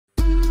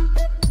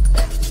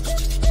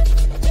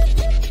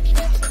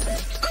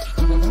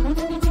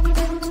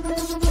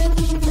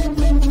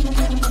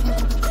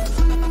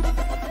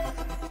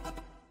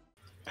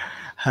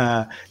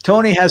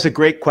Tony has a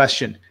great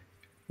question.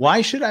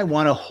 Why should I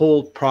want to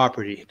hold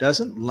property?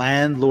 Doesn't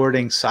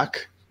landlording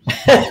suck?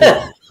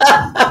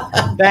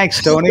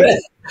 Thanks, Tony.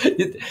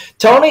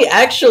 Tony,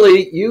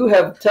 actually, you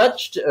have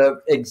touched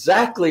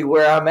exactly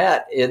where I'm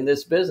at in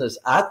this business.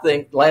 I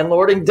think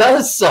landlording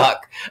does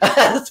suck.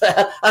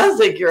 I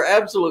think you're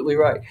absolutely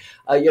right.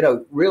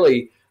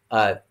 Really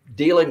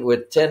dealing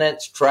with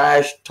tenants,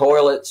 trash,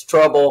 toilets,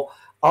 trouble,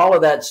 all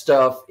of that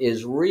stuff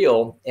is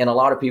real in a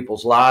lot of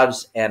people's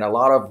lives and a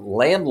lot of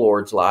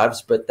landlords'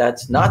 lives, but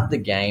that's not the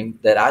game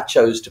that I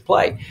chose to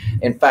play.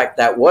 In fact,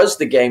 that was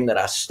the game that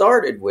I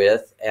started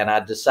with, and I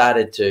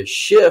decided to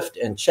shift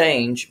and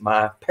change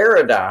my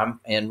paradigm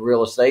in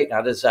real estate. And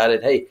I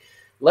decided, hey,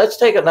 let's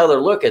take another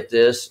look at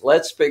this.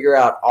 Let's figure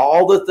out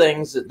all the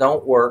things that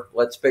don't work.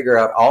 Let's figure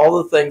out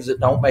all the things that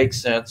don't make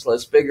sense.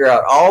 Let's figure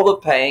out all the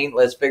pain.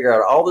 Let's figure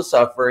out all the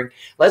suffering.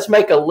 Let's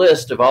make a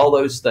list of all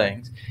those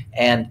things.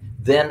 And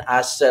then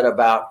I set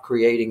about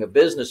creating a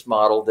business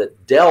model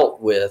that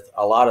dealt with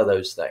a lot of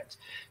those things.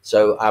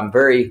 So I'm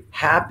very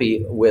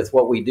happy with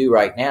what we do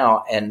right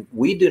now. And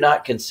we do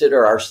not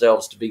consider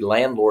ourselves to be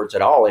landlords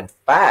at all. In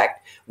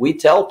fact, we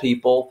tell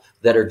people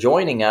that are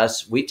joining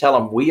us, we tell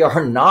them we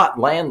are not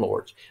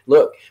landlords.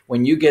 Look,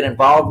 when you get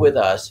involved with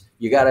us,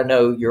 you got to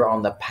know you're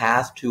on the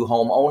path to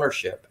home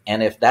ownership.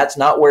 And if that's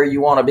not where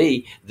you want to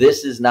be,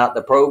 this is not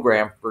the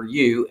program for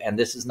you. And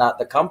this is not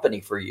the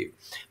company for you,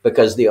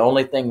 because the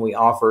only thing we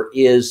offer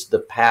is the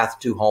path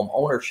to home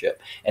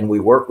ownership. And we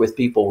work with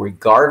people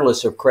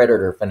regardless of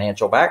credit or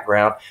financial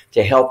background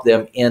to help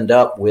them end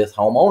up with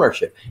home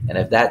ownership. And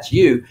if that's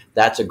you,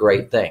 that's a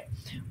great thing.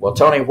 Well,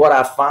 Tony, what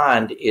I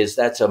find is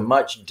that's a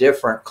much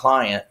different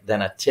client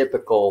than a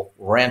typical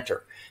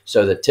renter.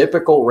 So the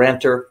typical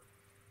renter,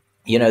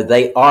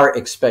 they are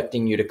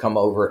expecting you to come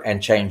over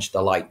and change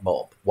the light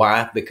bulb.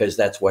 Why? Because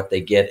that's what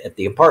they get at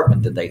the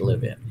apartment that they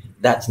live in.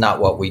 That's not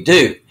what we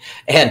do.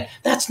 And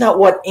that's not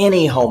what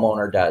any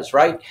homeowner does,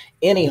 right?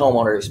 Any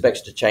homeowner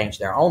expects to change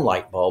their own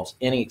light bulbs.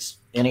 Any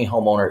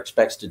homeowner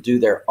expects to do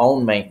their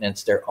own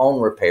maintenance, their own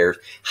repairs,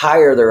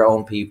 hire their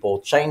own people,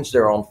 change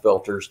their own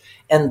filters.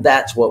 And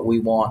that's what we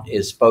want,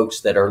 is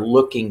folks that are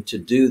looking to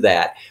do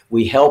that.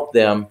 We help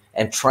them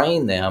and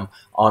train them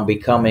on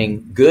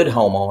becoming good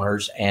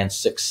homeowners and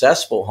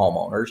successful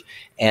homeowners.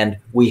 And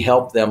we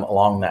help them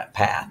along that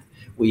path.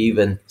 We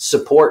even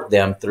support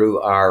them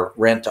through our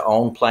rent to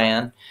own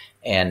plan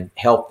and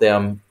help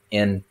them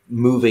in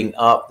moving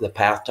up the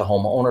path to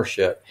home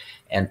ownership.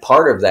 And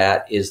part of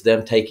that is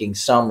them taking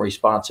some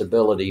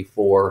responsibility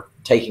for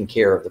taking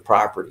care of the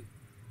property.